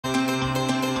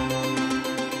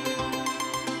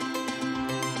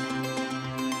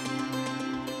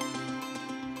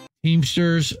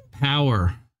Teamsters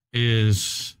power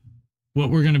is what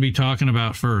we're going to be talking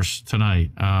about first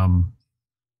tonight.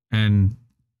 And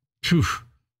phew,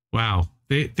 wow,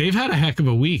 they've had a heck of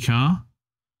a week, huh?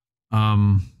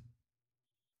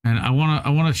 And I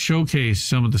want to showcase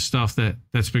some of the stuff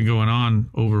that's been going on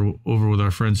over with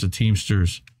our friends at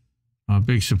Teamsters,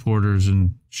 big supporters,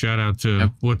 and shout out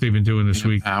to what they've been doing this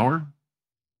week. Power,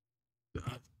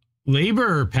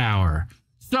 labor power.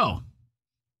 So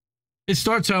it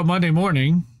starts out Monday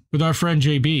morning with our friend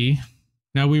JB.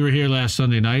 Now, we were here last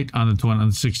Sunday night on the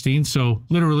 16th. So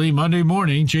literally Monday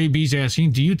morning, JB's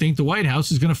asking, do you think the White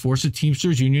House is going to force a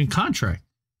Teamsters union contract?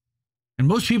 And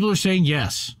most people are saying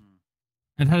yes.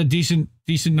 And had a decent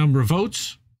number of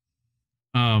votes.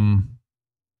 But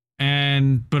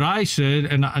I said,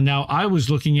 and now I was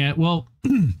looking at, well,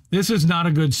 this is not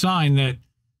a good sign that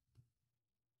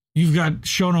you've got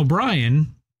Sean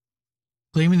O'Brien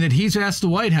claiming that he's asked the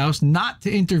White House not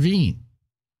to intervene.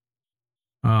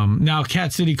 Now,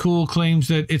 Cat City Cool claims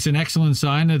that it's an excellent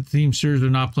sign that the Teamsters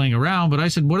are not playing around. But I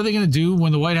said, what are they going to do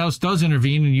when the White House does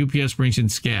intervene and UPS brings in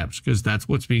scabs? Because that's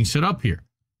what's being set up here.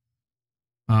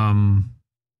 Well,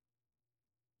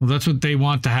 that's what they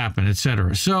want to happen,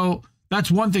 etc. So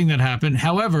that's one thing that happened.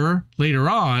 However, later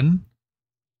on,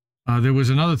 there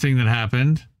was another thing that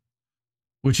happened,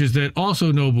 which is that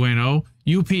also no bueno,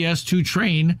 UPS to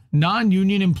train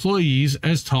non-union employees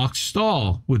as talks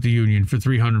stall with the union for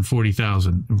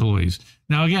 340,000 employees.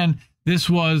 Now, again,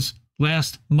 this was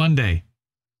last Monday.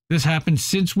 This happened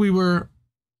since we were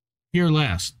here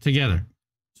last together.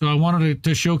 So I wanted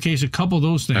to showcase a couple of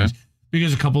those things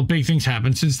because a couple of big things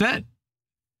happened since then.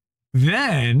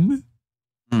 Then,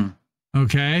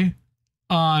 okay,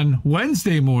 on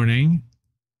Wednesday morning,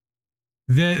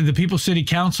 the People's City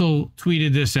Council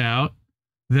tweeted this out,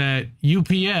 that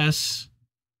UPS,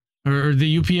 or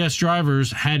the UPS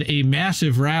drivers, had a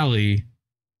massive rally,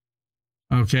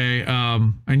 okay,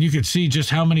 and you could see just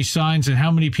how many signs and how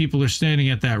many people are standing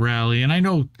at that rally. And I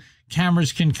know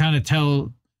cameras can kind of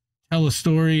tell a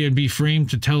story and be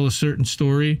framed to tell a certain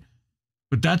story.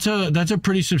 But that's a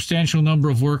pretty substantial number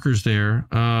of workers there.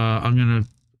 I'm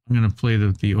gonna play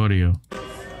the audio. But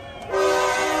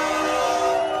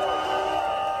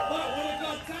when it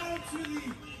got down to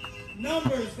the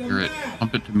numbers, the math,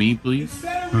 pump it to me, please.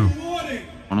 Instead of rewarding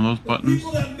one of those buttons.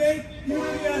 People that make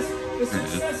UPS the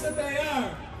success that they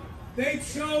are, they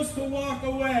chose to walk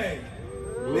away.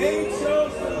 They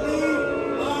chose to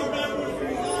leave our members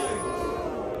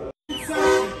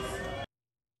behind.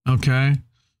 Okay.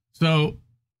 So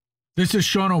this is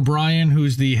Sean O'Brien,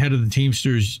 who's the head of the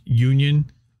Teamsters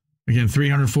union. Again,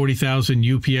 340,000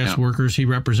 UPS workers he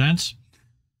represents.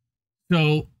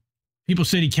 So People's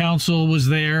City Council was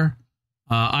there.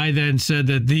 I then said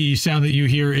that the sound that you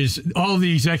hear is all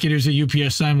the executives at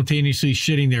UPS simultaneously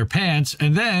shitting their pants.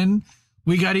 And then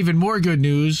we got even more good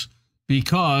news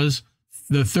because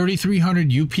the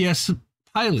 3,300 UPS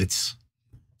pilots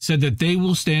said that they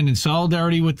will stand in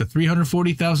solidarity with the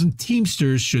 340,000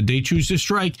 Teamsters should they choose to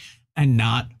strike and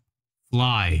not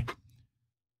fly.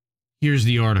 Here's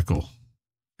the article.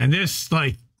 And this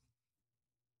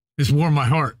warmed my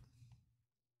heart.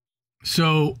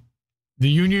 So the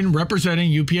union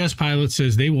representing UPS pilots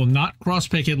says they will not cross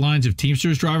picket lines if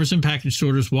Teamsters drivers and package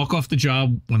sorters walk off the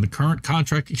job when the current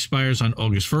contract expires on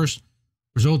August 1st,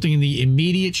 resulting in the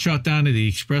immediate shutdown of the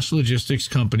Express Logistics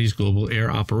Company's global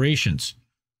air operations.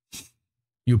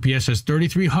 UPS has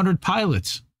 3,300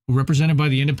 pilots represented by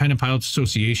the Independent Pilots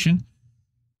Association,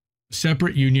 a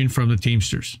separate union from the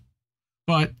Teamsters.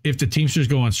 But if the Teamsters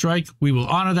go on strike, we will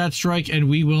honor that strike and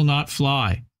we will not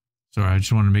fly. Sorry, I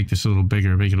just want to make this a little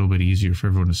bigger, make it a little bit easier for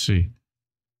everyone to see.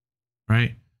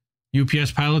 Right?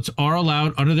 UPS pilots are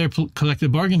allowed under their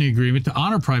collective bargaining agreement to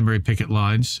honor primary picket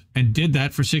lines and did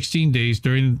that for 16 days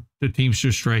during the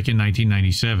Teamsters strike in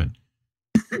 1997.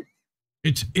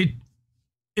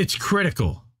 It's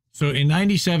critical. So in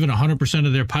 97, 100%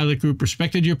 of their pilot group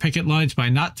respected your picket lines by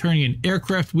not turning an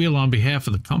aircraft wheel on behalf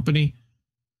of the company.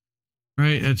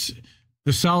 Right?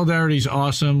 The solidarity is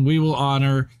awesome. We will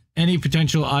honor any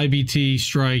potential IBT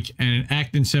strike and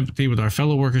act in sympathy with our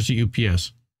fellow workers at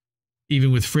UPS.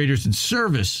 Even with freighters in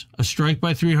service, a strike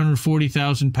by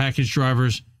 340,000 package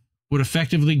drivers would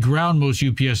effectively ground most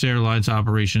UPS Airlines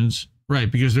operations.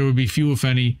 Right, because there would be few, if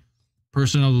any,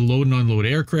 personnel to load and unload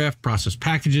aircraft, process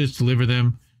packages, deliver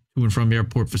them to and from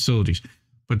airport facilities.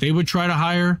 But they would try to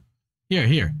hire,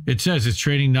 here, it says it's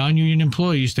training non-union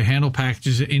employees to handle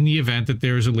packages in the event that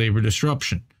there is a labor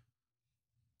disruption.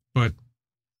 But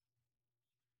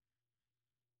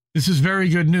this is very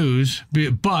good news.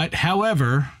 But,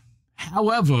 however,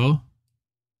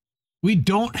 we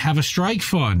don't have a strike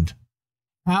fund.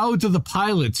 How do the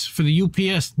pilots for the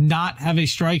UPS not have a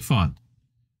strike fund?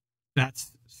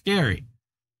 That's scary.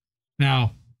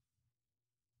 Now,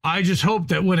 I just hope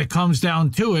that when it comes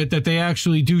down to it, that they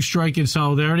actually do strike in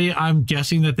solidarity. I'm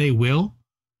guessing that they will.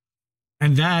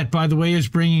 And that, by the way, is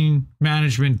bringing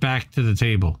management back to the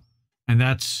table. And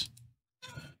that's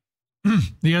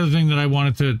the other thing that I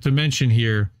wanted to mention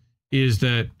here is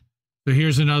that, so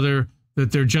here's another,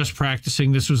 that they're just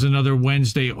practicing. This was another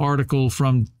Wednesday article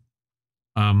from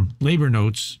Labor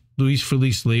Notes, Luis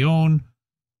Felice Leon,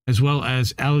 as well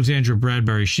as Alexandra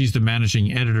Bradbury. She's the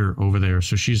managing editor over there.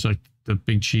 So she's like the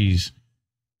big cheese.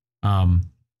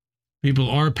 People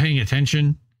are paying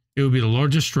attention. It would be the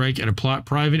largest strike at a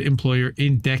private employer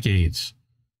in decades.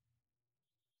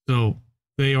 So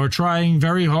they are trying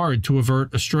very hard to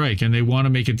avert a strike, and they want to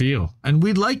make a deal. And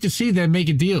we'd like to see them make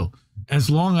a deal as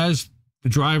long as the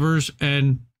drivers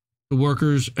and the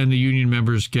workers and the union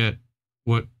members get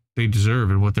what they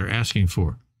deserve and what they're asking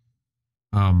for.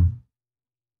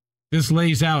 This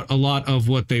lays out a lot of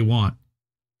what they want.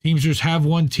 Teamsters have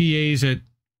won TAs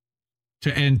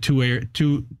to end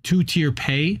two-tier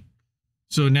pay.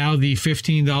 So now the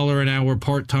 $15 an hour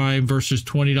part-time versus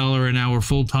 $20 an hour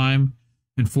full-time,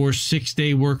 enforced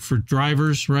 6-day work for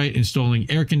drivers, right?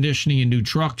 Installing air conditioning in new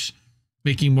trucks,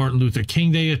 making Martin Luther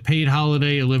King Day a paid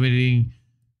holiday, eliminating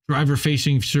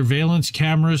driver-facing surveillance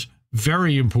cameras.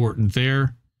 Very important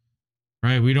there,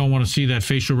 right? We don't want to see that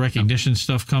facial recognition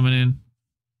stuff coming in.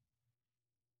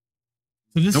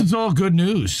 So this is all good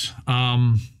news.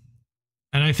 And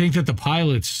I think that the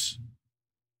pilots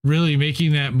really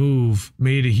making that move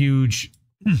made a huge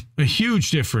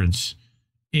difference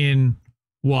in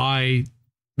why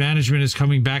management is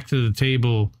coming back to the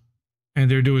table, and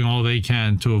they're doing all they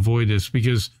can to avoid this,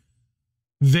 because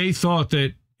they thought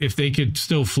that if they could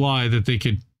still fly, that they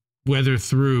could weather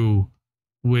through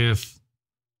with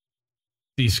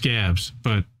these scabs,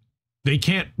 but they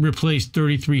can't replace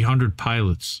 3,300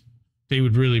 pilots. They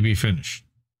would really be finished.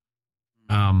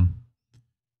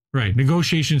 Right.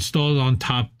 Negotiations stalled on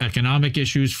top economic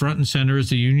issues. Front and center is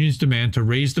the union's demand to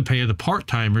raise the pay of the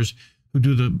part-timers who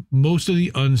do the most of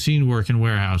the unseen work in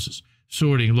warehouses,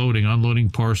 sorting, loading, unloading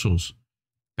parcels,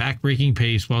 backbreaking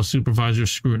pace while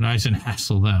supervisors scrutinize and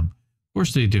hassle them. Of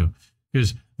course they do,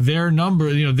 because their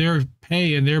number, their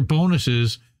pay and their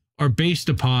bonuses are based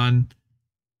upon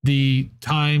the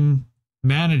time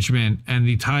management and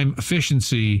the time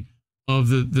efficiency of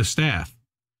the staff.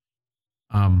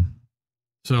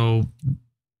 So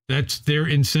that's their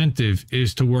incentive,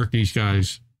 is to work these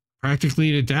guys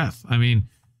practically to death. I mean,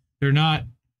 they're not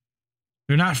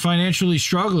financially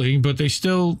struggling, but they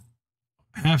still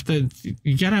have to,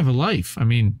 you gotta have a life. I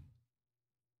mean,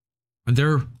 and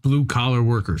they're blue collar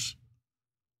workers.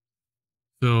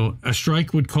 So a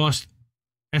strike would cost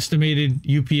estimated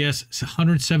UPS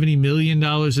 $170 million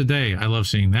a day. I love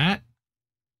seeing that.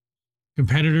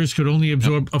 Competitors could only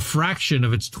absorb a fraction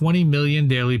of its 20 million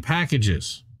daily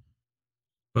packages.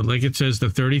 But like it says, the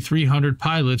 3,300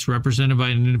 pilots represented by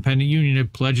an independent union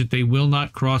have pledged that they will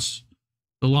not cross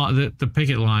the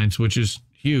picket lines, which is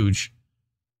huge.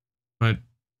 But,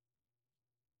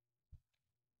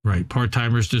 right,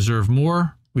 part-timers deserve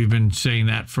more. We've been saying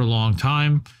that for a long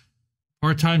time.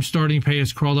 Part-time starting pay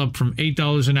has crawled up from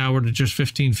 $8 an hour to just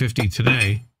 $15.50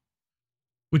 today,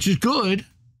 which is good.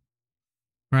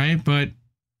 Right, but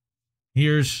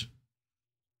here's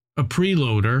a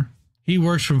preloader. He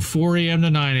works from 4 a.m. to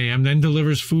 9 a.m., then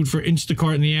delivers food for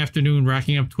Instacart in the afternoon,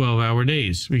 racking up 12-hour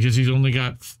days because he's only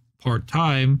got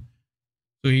part-time.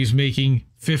 So he's making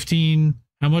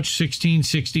how much?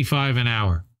 $16.65 an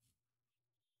hour.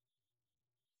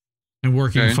 And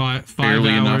working five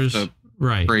hours.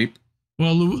 Right. Scrape.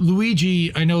 Well,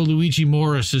 Luigi, I know Luigi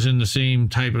Morris is in the same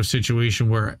type of situation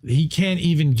where he can't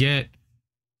even get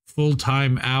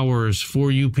full-time hours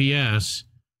for UPS.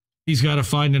 He's got to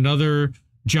find another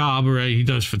job, right? He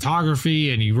does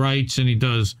photography and he writes and he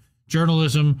does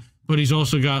journalism, but he's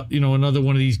also got, another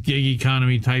one of these gig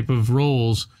economy type of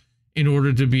roles in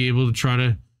order to be able to try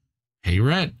to pay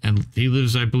rent. And he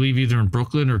lives, I believe, either in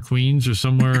Brooklyn or Queens or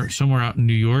somewhere out in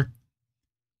New York.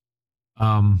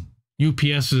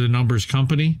 UPS is a numbers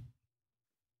company.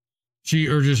 She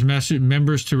urges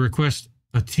members to request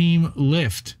a team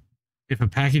lift if a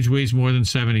package weighs more than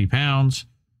 70 pounds,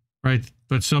 right?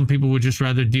 But some people would just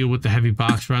rather deal with the heavy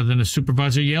box rather than a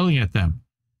supervisor yelling at them.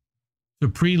 The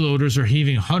preloaders are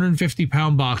heaving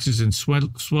 150-pound boxes in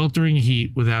sweltering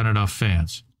heat without enough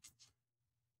fans.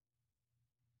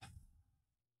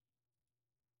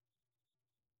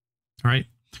 All right?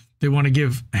 They want to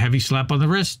give a heavy slap on the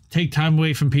wrist, take time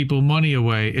away from people, money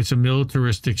away. It's a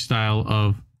militaristic style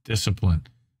of discipline.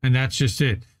 And that's just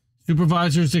it.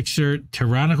 Supervisors exert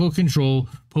tyrannical control,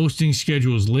 posting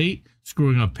schedules late,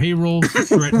 screwing up payroll,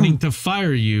 threatening to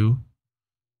fire you,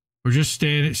 or just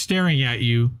staring at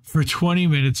you for 20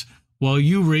 minutes while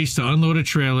you race to unload a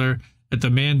trailer at the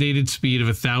mandated speed of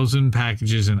 1,000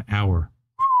 packages an hour.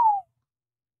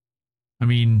 I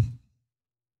mean,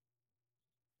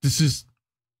 this is...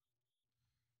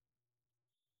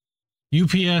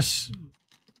 UPS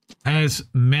has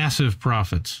massive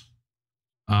profits.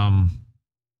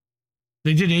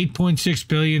 They did $8.6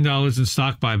 billion in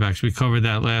stock buybacks. We covered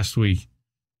that last week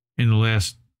in the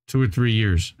last 2 or 3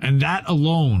 years. And that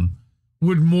alone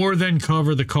would more than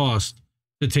cover the cost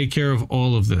to take care of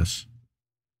all of this.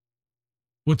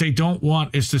 What they don't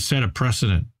want is to set a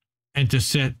precedent and to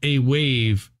set a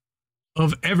wave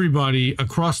of everybody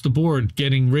across the board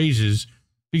getting raises,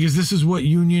 because this is what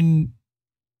unions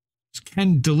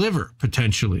can deliver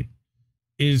potentially,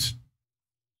 is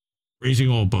raising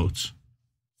all boats.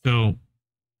 So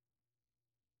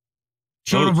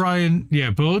Sean O'Brien,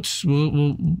 yeah, boats.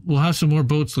 We'll have some more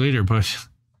boats later, but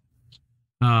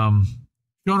Sean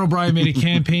O'Brien made a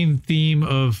campaign theme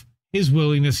of his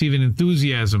willingness, even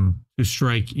enthusiasm, to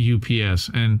strike UPS,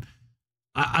 and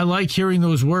I like hearing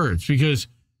those words, because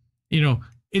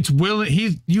it's willing.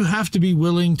 You have to be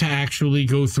willing to actually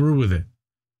go through with it.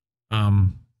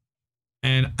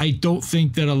 And I don't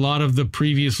think that a lot of the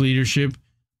previous leadership,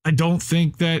 I don't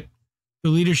think that the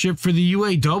leadership for the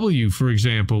UAW, for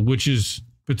example, which is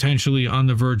potentially on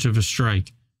the verge of a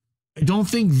strike, I don't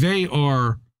think they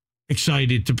are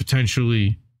excited to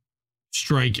potentially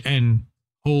strike and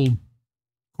hold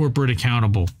corporate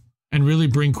accountable and really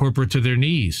bring corporate to their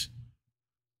knees.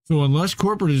 So unless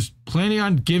corporate is planning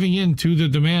on giving in to the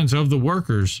demands of the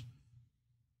workers,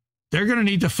 they're going to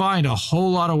need to find a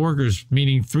whole lot of workers,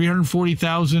 meaning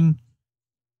 340,000,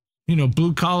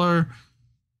 blue collar,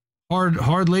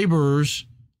 hard laborers,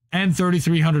 and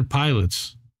 3,300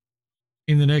 pilots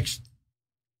in the next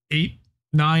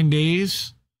 8-9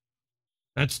 days.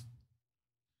 That's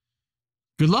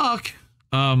good luck.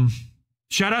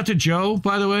 Shout out to Joe,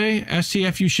 by the way,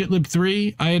 STFU Shitlib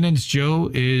 3. INN's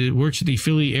Joe works at the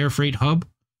Philly Air Freight Hub.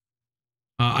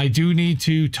 I do need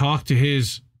to talk to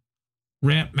his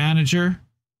ramp manager.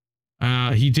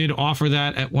 He did offer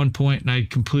that at one point, and I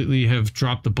completely have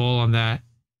dropped the ball on that.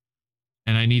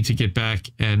 And I need to get back.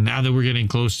 And now that we're getting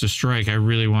close to strike, I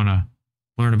really want to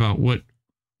learn about what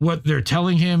they're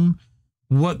telling him.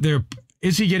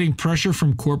 Is he getting pressure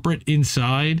from corporate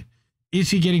inside? Is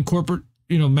he getting corporate,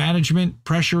 management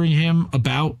pressuring him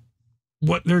about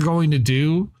what they're going to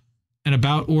do and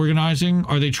about organizing?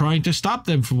 Are they trying to stop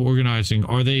them from organizing?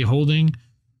 Are they holding,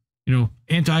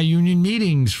 anti-union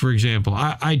meetings, for example?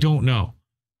 I don't know.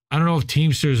 I don't know if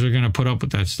Teamsters are going to put up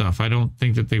with that stuff. I don't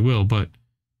think that they will, but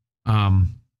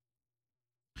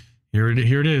here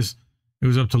it is. It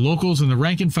was up to locals and the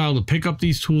rank and file to pick up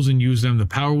these tools and use them. The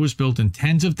power was built in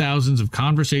tens of thousands of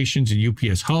conversations in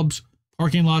UPS hubs,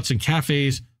 parking lots, and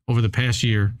cafes over the past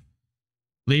year.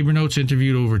 Labor Notes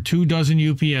interviewed over 24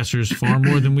 UPSers, far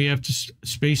more than we have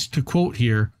space to quote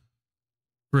here,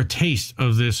 for a taste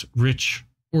of this rich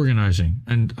organizing.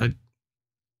 And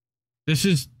this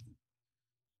is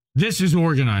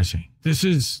organizing. This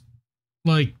is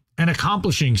like and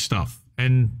accomplishing stuff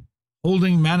and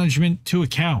holding management to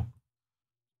account.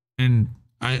 And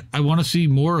I want to see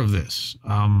more of this.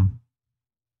 I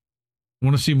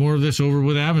want to see more of this over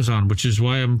with Amazon, which is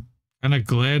why I'm kind of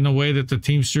glad in a way that the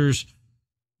Teamsters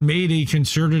made a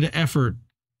concerted effort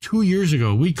 2 years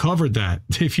ago. We covered that,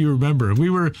 if you remember. We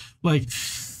were like,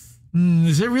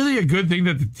 is it really a good thing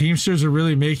that the Teamsters are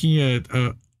really making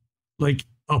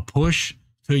a push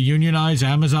to unionize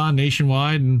Amazon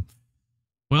nationwide? And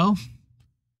well,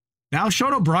 now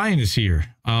Sean O'Brien is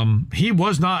here. He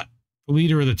was not the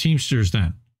leader of the Teamsters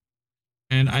then.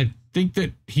 And I think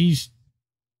that he's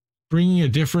bringing a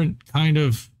different kind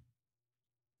of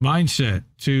mindset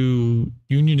to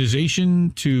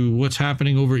unionization, to what's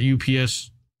happening over at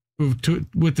UPS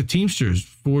with the Teamsters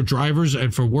for drivers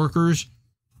and for workers.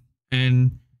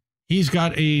 And he's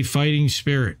got a fighting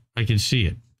spirit. I can see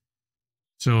it.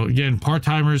 So again,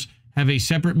 part-timers have a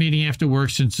separate meeting after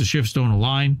work since the shifts don't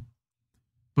align.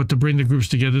 But to bring the groups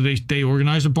together, they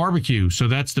organize a barbecue. So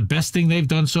that's the best thing they've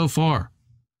done so far.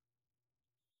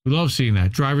 We love seeing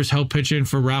that. Drivers help pitch in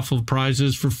for raffle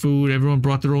prizes for food. Everyone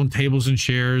brought their own tables and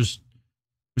chairs.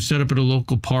 We set up at a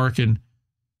local park. And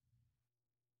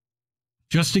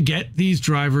just to get these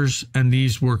drivers and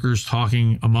these workers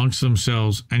talking amongst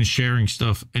themselves and sharing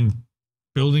stuff and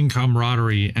building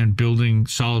camaraderie and building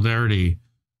solidarity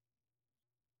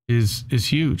is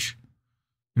huge.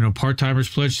 Part-timers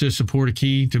pledged to support a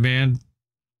key demand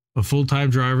of full-time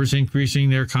drivers increasing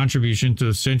their contribution to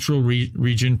the Central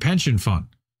Region Pension Fund.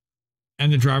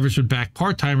 And the drivers would back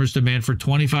part-timers' demand for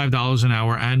 $25 an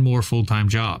hour and more full-time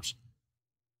jobs.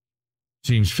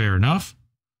 Seems fair enough.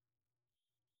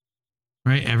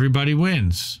 Right? Everybody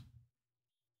wins.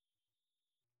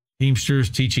 Teamsters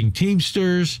teaching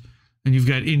Teamsters. And you've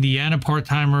got Indiana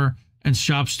part-timer and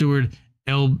shop steward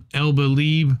Elba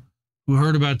Lieb, who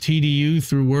heard about TDU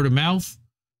through word of mouth,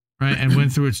 right, and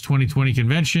went through its 2020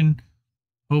 convention,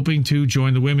 hoping to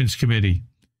join the women's committee.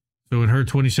 So in her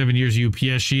 27 years of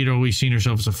UPS, she had always seen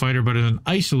herself as a fighter, but as an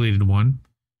isolated one.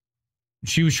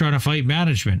 She was trying to fight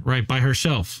management, right, by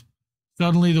herself.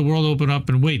 Suddenly the world opened up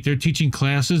and wait, they're teaching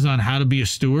classes on how to be a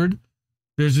steward.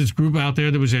 There's this group out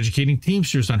there that was educating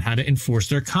Teamsters on how to enforce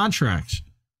their contracts.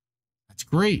 That's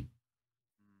great.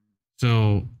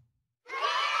 So,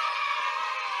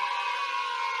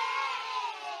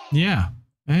 yeah.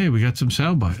 Hey, we got some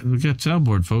soundboard. We got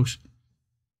soundboard, folks.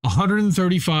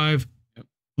 135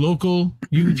 local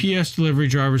UPS delivery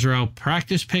drivers are out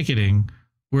practice picketing,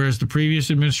 whereas the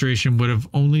previous administration would have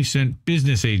only sent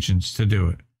business agents to do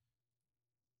it.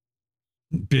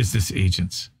 Business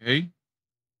agents. Okay.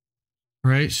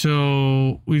 Right.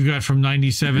 So we've got from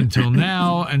 97 till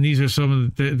now, and these are some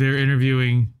of they're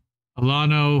interviewing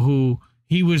Alano, who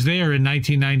he was there in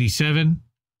 1997.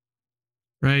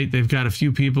 Right. They've got a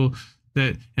few people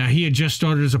that now he had just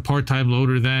started as a part-time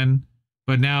loader then,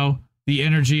 but now the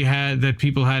energy that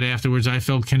people had afterwards, I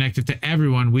felt connected to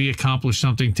everyone. We accomplished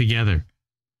something together.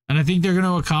 And I think they're going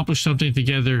to accomplish something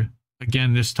together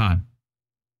again this time.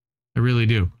 I really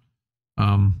do.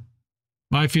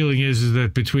 My feeling is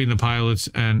that between the pilots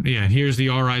and, yeah, here's the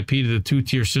RIP to the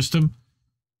two-tier system,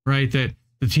 right? That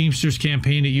the Teamsters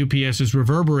campaign at UPS is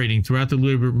reverberating throughout the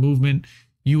labor movement.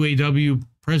 UAW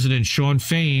President Shawn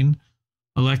Fain,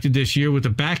 elected this year with the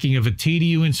backing of a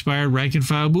TDU-inspired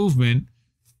rank-and-file movement,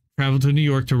 traveled to New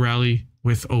York to rally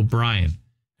with O'Brien.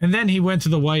 And then he went to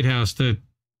the White House to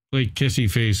play kissy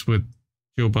face with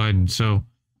Joe Biden. So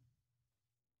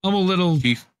I'm a little...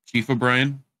 Chief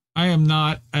O'Brien? I am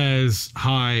not as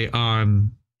high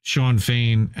on Shawn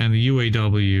Fain and the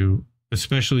UAW,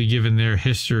 especially given their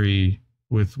history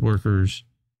with workers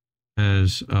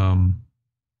as the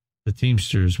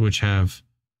Teamsters, which have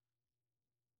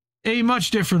a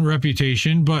much different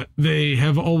reputation, but they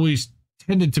have always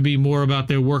tended to be more about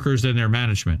their workers than their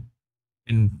management,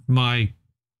 in my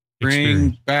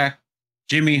experience. Bring back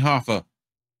Jimmy Hoffa.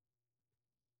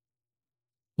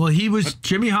 Well,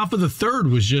 Jimmy Hoffa III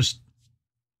was just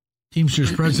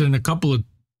Teamsters president a couple of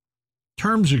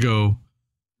terms ago,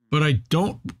 but I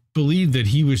don't believe that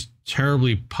he was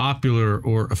terribly popular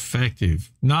or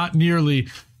effective. Not nearly.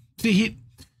 See,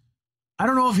 I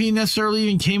don't know if he necessarily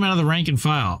even came out of the rank and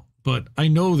file, but I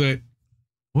know that.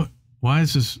 Why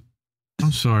is this?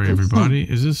 I'm sorry, everybody.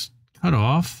 Is this cut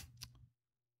off?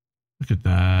 Look at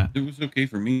that. It was okay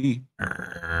for me.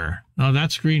 No,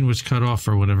 that screen was cut off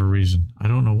for whatever reason. I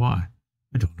don't know why.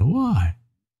 I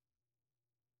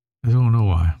don't know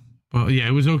why. Well, yeah,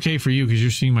 it was okay for you because you're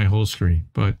seeing my whole screen,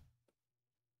 but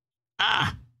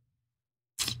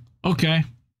okay.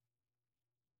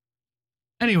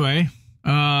 Anyway,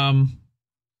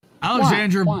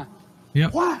 Alexandra. Why?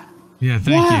 Yep. Why? Yeah,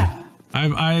 thank you.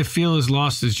 I feel as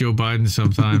lost as Joe Biden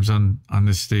sometimes on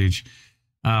this stage.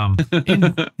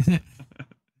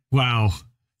 Wow.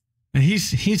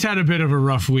 He's had a bit of a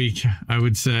rough week, I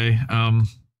would say.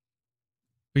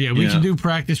 But yeah, we can do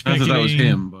practice picketing. Not that was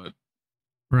him, but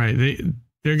right.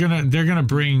 They're gonna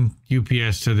bring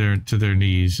UPS to their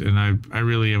knees, and I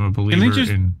really am a believer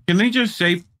in. Can they just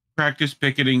say practice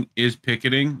picketing is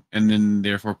picketing, and then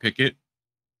therefore picket?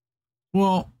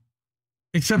 Well,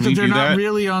 except that they're not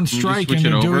really on strike, and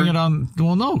they're doing it on.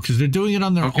 Well, no, because they're doing it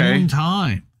on their own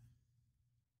time.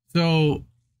 So,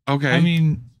 okay. I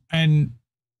mean, and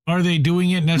are they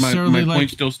doing it necessarily my point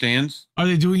still stands? Are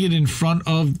they doing it in front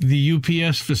of the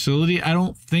UPS facility? I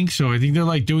don't think so. I think they're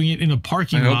like doing it in a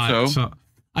parking lot. I hope so.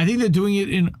 I think they're doing it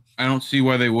in. I don't see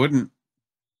why they wouldn't.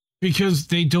 Because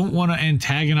they don't want to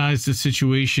antagonize the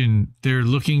situation. They're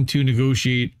looking to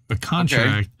negotiate a contract.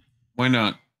 Okay. Why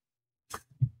not?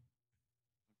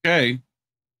 Okay.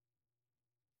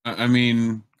 I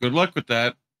mean, good luck with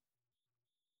that.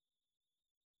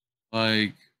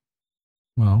 Like,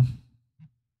 well,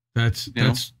 that's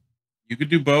you could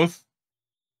do both.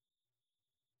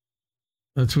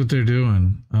 That's what they're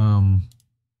doing. All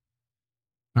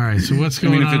right, so what's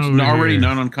going on? If it's already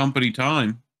not on company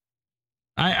time.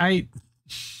 I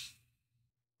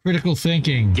critical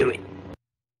thinking. Do it.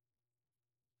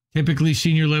 Typically,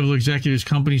 senior level executives,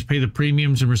 companies pay the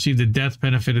premiums and receive the death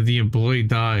benefit if the employee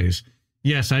dies.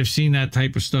 Yes, I've seen that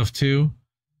type of stuff too.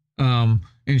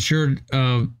 insured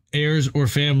heirs or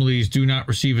families do not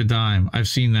receive a dime. I've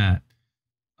seen that.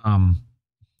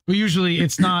 But usually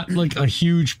it's not like a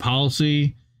huge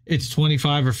policy. It's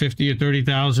 25 or 50 or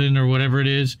 30,000 or whatever it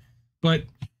is. But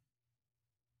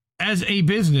as a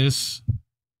business,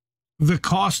 the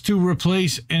cost to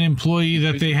replace an employee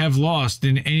that they have lost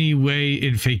in any way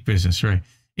in fake business, right?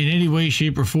 In any way,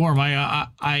 shape, or form,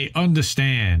 I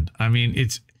understand. I mean,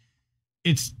 it's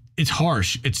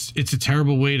harsh. It's a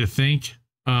terrible way to think.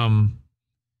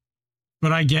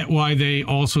 But I get why they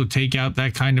also take out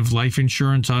that kind of life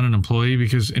insurance on an employee,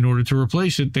 because in order to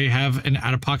replace it, they have an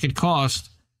out-of-pocket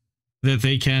cost that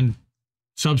they can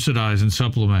subsidize and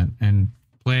supplement and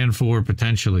plan for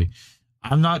potentially.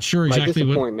 I'm not sure exactly My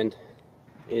disappointment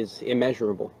is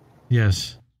immeasurable.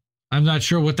 Yes. I'm not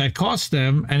sure what that costs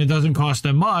them, and it doesn't cost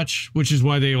them much, which is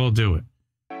why they all do it.